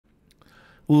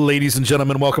Ladies and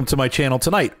gentlemen, welcome to my channel.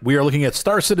 Tonight, we are looking at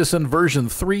Star Citizen version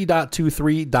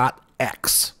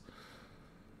 3.23.x.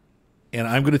 And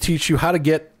I'm going to teach you how to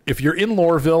get, if you're in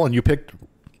Lorville and you picked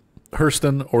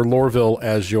Hurston or Lorville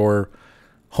as your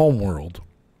home world,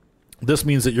 this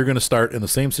means that you're going to start in the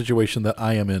same situation that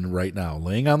I am in right now,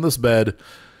 laying on this bed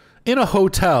in a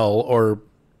hotel or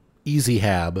easy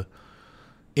hab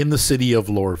in the city of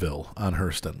Lorville on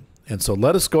Hurston. And so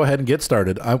let us go ahead and get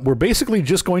started. We're basically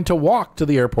just going to walk to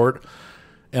the airport,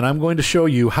 and I'm going to show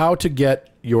you how to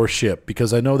get your ship,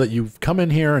 because I know that you've come in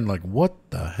here and like, what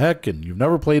the heck? And you've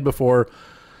never played before,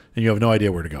 and you have no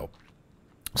idea where to go.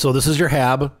 So this is your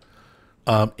hab.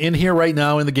 In here right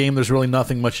now in the game, there's really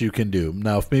nothing much you can do.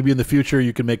 Now, if maybe in the future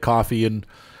you can make coffee and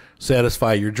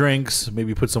satisfy your drinks,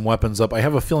 maybe put some weapons up. I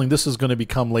have a feeling this is going to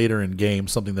become later in game,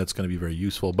 something that's going to be very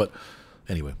useful. But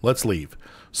anyway, let's leave.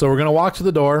 So we're going to walk to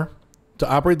the door. To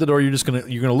operate the door, you're going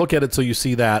to look at it till you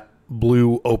see that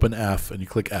blue open F, and you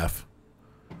click F.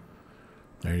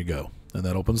 There you go. And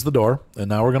that opens the door. And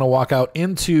now we're going to walk out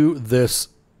into this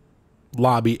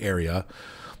lobby area.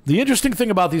 The interesting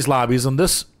thing about these lobbies, and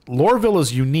this Lorville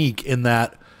is unique in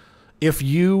that if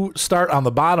you start on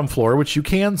the bottom floor, which you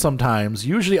can sometimes,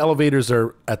 usually elevators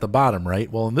are at the bottom,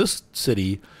 right? Well, in this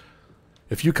city,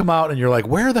 if you come out and you're like,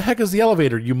 where the heck is the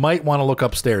elevator? You might want to look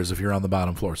upstairs if you're on the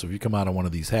bottom floor. So if you come out on one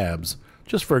of these habs,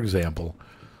 just for example,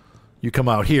 you come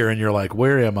out here and you're like,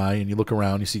 where am I? And you look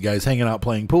around, you see guys hanging out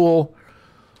playing pool.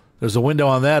 There's a window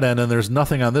on that end and there's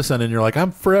nothing on this end. And you're like,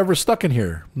 I'm forever stuck in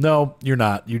here. No, you're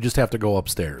not. You just have to go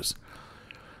upstairs.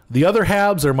 The other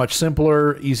habs are much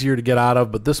simpler, easier to get out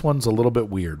of, but this one's a little bit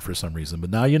weird for some reason. But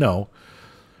now you know.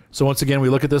 So once again, we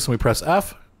look at this and we press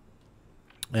F.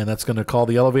 And that's going to call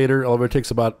the elevator. Elevator takes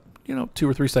about, 2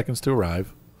 or 3 seconds to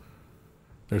arrive.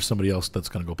 There's somebody else that's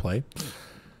going to go play.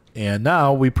 And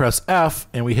now we press F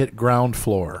and we hit ground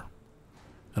floor.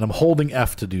 And I'm holding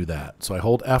F to do that. So I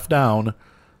hold F down,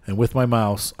 and with my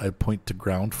mouse, I point to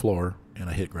ground floor, and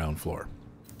I hit ground floor.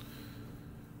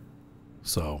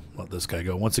 So let this guy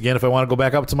go. Once again, if I want to go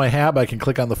back up to my hab, I can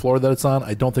click on the floor that it's on.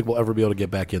 I don't think we'll ever be able to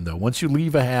get back in, though. Once you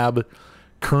leave a hab,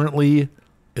 currently,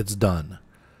 it's done.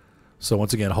 So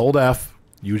once again, hold F,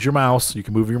 use your mouse. You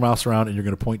can move your mouse around, and you're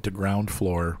going to point to ground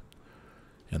floor.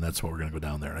 And that's what we're going to go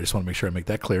down there. I just want to make sure I make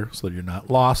that clear so that you're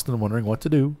not lost and wondering what to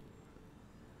do.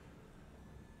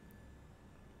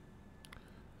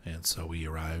 And so we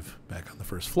arrive back on the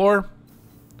first floor.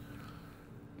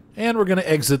 And we're going to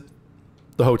exit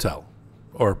the hotel,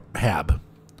 or hab.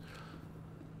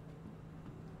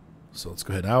 So let's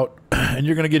go ahead out. And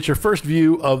you're going to get your first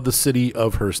view of the city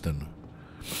of Hurston.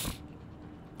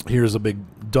 Here's a big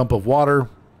dump of water.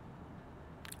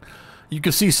 You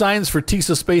can see signs for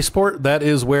Tisa Spaceport. That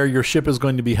is where your ship is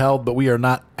going to be held, but we are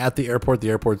not at the airport. The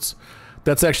airport's,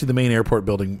 that's actually the main airport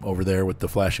building over there with the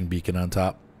flashing beacon on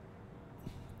top.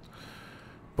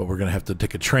 But we're going to have to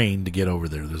take a train to get over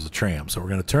there. There's a tram. So we're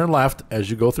going to turn left.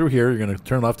 As you go through here, you're going to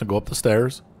turn left and go up the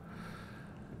stairs.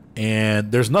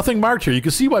 And there's nothing marked here. You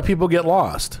can see why people get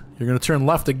lost. You're going to turn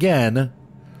left again.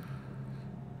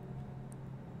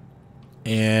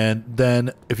 And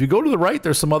then if you go to the right,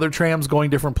 there's some other trams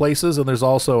going different places, and there's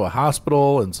also a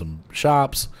hospital and some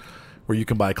shops where you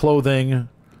can buy clothing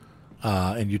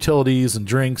and utilities and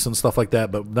drinks and stuff like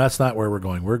that, but that's not where we're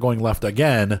going. We're going left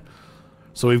again.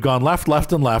 So we've gone left,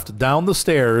 left, and left down the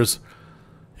stairs,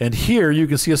 and here you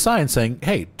can see a sign saying,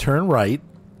 hey, turn right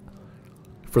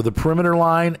for the perimeter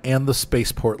line and the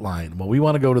spaceport line. Well, we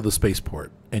want to go to the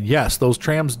spaceport. And yes, those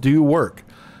trams do work.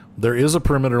 There is a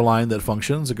perimeter line that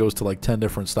functions. It goes to like 10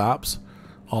 different stops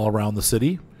all around the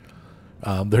city.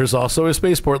 There's also a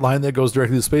spaceport line that goes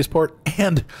directly to the spaceport,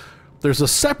 and there's a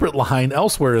separate line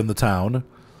elsewhere in the town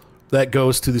that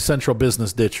goes to the central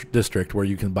business district where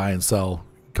you can buy and sell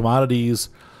commodities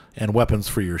and weapons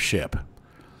for your ship.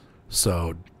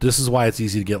 So this is why it's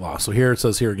easy to get lost. So here it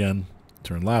says here again,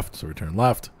 turn left. So we turn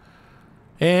left.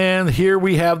 And here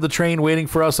we have the train waiting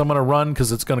for us. I'm going to run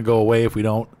because it's going to go away if we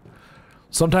don't.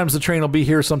 Sometimes the train will be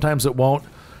here, sometimes it won't.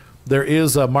 There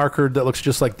is a marker that looks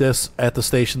just like this at the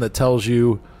station that tells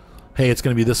you, hey, it's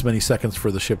going to be this many seconds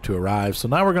for the ship to arrive. So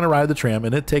now we're going to ride the tram,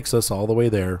 and it takes us all the way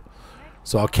there.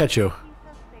 So I'll catch you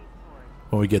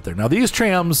when we get there. Now, these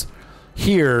trams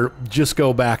here just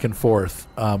go back and forth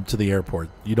to the airport.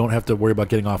 You don't have to worry about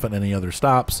getting off at any other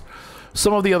stops.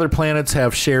 Some of the other planets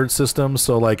have shared systems,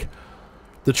 so like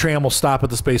the tram will stop at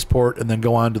the spaceport and then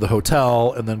go on to the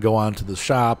hotel and then go on to the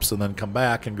shops and then come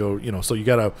back and go, so you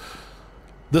gotta,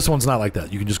 this one's not like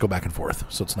that. You can just go back and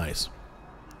forth, so it's nice.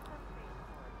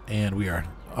 And we are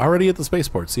already at the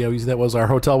spaceport. See how easy that was? Our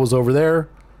hotel was over there,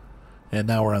 and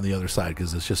now we're on the other side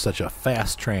because it's just such a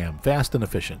fast tram, fast and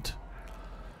efficient.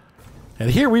 And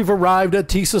here we've arrived at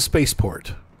Tisa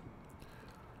Spaceport.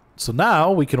 So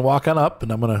now we can walk on up,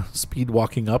 and I'm going to speed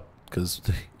walking up because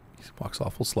he walks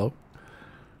awful slow.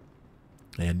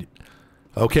 And,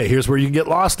 okay, here's where you can get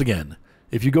lost again.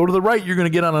 If you go to the right, you're going to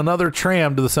get on another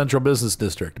tram to the Central Business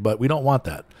District, but we don't want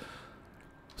that.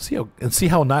 See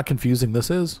how not confusing this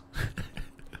is?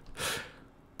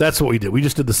 That's what we did. We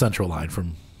just did the Central line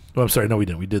from... Oh, I'm sorry. No, we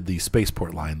didn't. We did the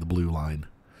Spaceport line, the blue line.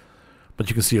 But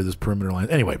you can see here this perimeter line.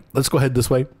 Anyway, let's go ahead this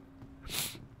way.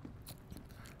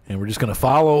 And we're just going to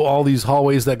follow all these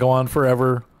hallways that go on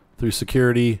forever through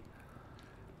security,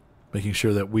 making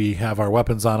sure that we have our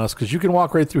weapons on us, because you can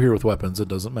walk right through here with weapons. It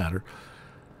doesn't matter.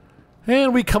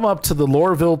 And we come up to the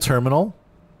Lorville terminal.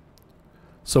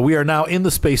 So we are now in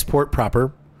the spaceport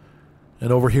proper.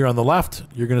 And over here on the left,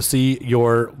 you're going to see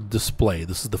your display.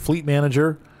 This is the Fleet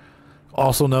Manager,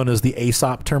 also known as the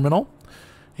ASOP terminal.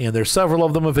 And there's several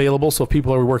of them available, so if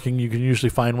people are working, you can usually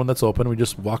find one that's open. We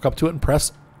just walk up to it and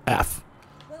press F.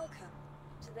 Welcome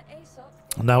to the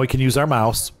ASOP. Now we can use our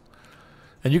mouse.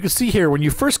 And you can see here, when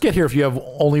you first get here, if you have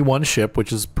only one ship,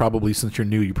 which is probably, since you're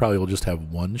new, you probably will just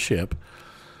have one ship.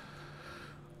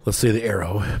 Let's say the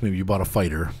Arrow. Maybe you bought a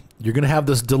fighter. You're going to have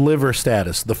this deliver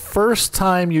status. The first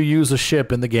time you use a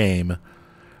ship in the game,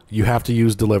 you have to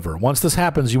use deliver. Once this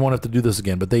happens, you won't have to do this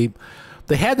again. But they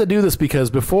had to do this because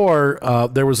before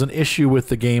there was an issue with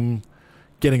the game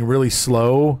getting really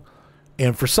slow,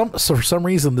 and for some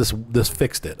reason this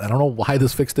fixed it. I don't know why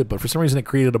this fixed it, but for some reason it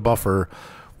created a buffer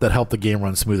that helped the game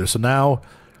run smoother. So now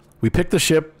we pick the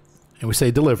ship and we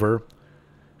say deliver,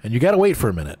 and you got to wait for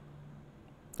a minute.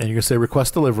 And you're going to say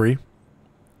request delivery,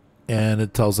 and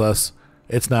it tells us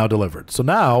it's now delivered. So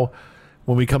now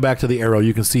when we come back to the Arrow,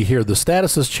 you can see here the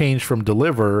status has changed from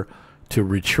deliver to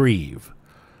retrieve.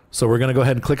 So we're going to go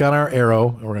ahead and click on our Arrow,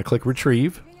 and we're going to click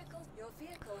retrieve. Your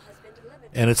vehicle has been delivered.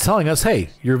 And it's telling us, hey,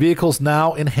 your vehicle's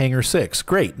now in Hangar 6.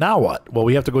 Great. Now what? Well,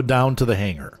 we have to go down to the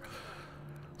hangar.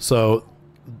 So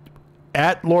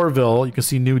at Lorville, you can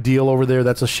see New Deal over there.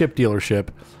 That's a ship dealership.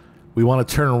 We want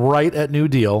to turn right at New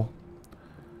Deal.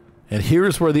 And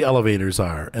here's where the elevators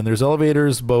are. And there's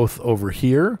elevators both over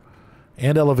here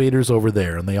and elevators over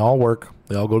there. And they all work.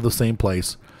 They all go to the same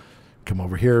place. Come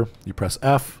over here. You press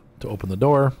F to open the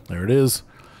door. There it is.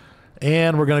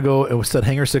 And we're going to go, it said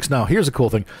Hangar 6. Now, here's a cool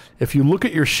thing. If you look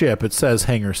at your ship, it says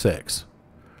Hangar 6.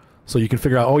 So you can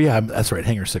figure out, oh, yeah, that's right,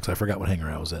 Hangar 6. I forgot what hangar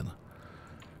I was in.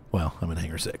 Well, I'm in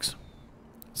Hangar 6.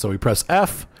 So we press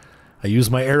F. I use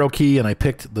my arrow key, and I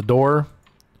picked the door.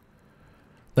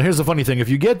 Now, here's the funny thing. If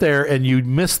you get there and you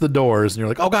miss the doors, and you're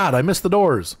like, oh, God, I missed the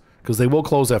doors, because they will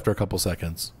close after a couple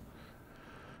seconds.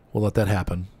 We'll let that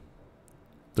happen.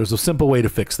 There's a simple way to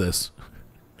fix this.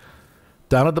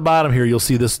 Down at the bottom here, you'll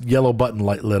see this yellow button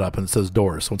light lit up, and it says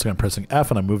doors. So once again, I'm pressing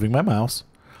F, and I'm moving my mouse,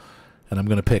 and I'm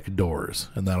going to pick doors.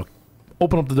 And that'll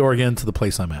open up the door again to the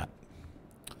place I'm at.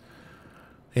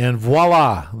 And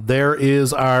voila, there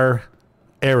is our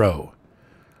Arrow.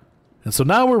 And so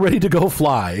now we're ready to go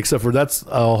fly, except for that's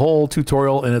a whole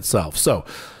tutorial in itself. So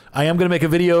I am going to make a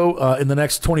video in the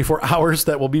next 24 hours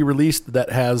that will be released that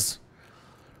has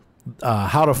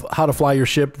how to fly your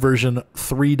ship version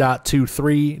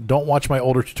 3.23. Don't watch my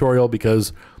older tutorial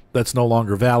because that's no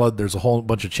longer valid. There's a whole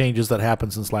bunch of changes that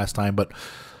happened since last time. But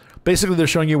basically, they're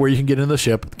showing you where you can get in the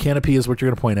ship. The canopy is what you're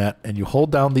going to point at. And you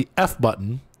hold down the F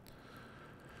button,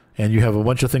 and you have a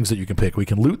bunch of things that you can pick. We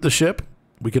can loot the ship.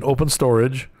 We can open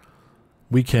storage.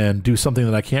 We can do something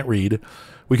that I can't read.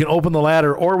 We can open the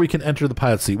ladder, or we can enter the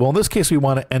pilot's seat. Well, in this case, we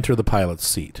want to enter the pilot's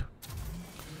seat.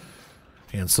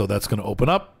 And so that's going to open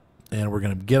up, and we're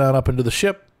going to get on up into the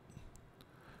ship.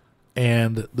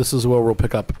 And this is where we'll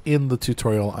pick up in the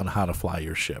tutorial on how to fly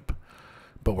your ship.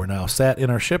 But we're now sat in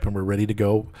our ship, and we're ready to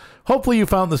go. Hopefully you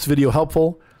found this video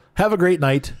helpful. Have a great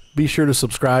night. Be sure to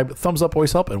subscribe. Thumbs up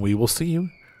always help, and we will see you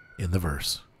in the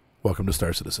verse. Welcome to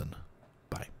Star Citizen.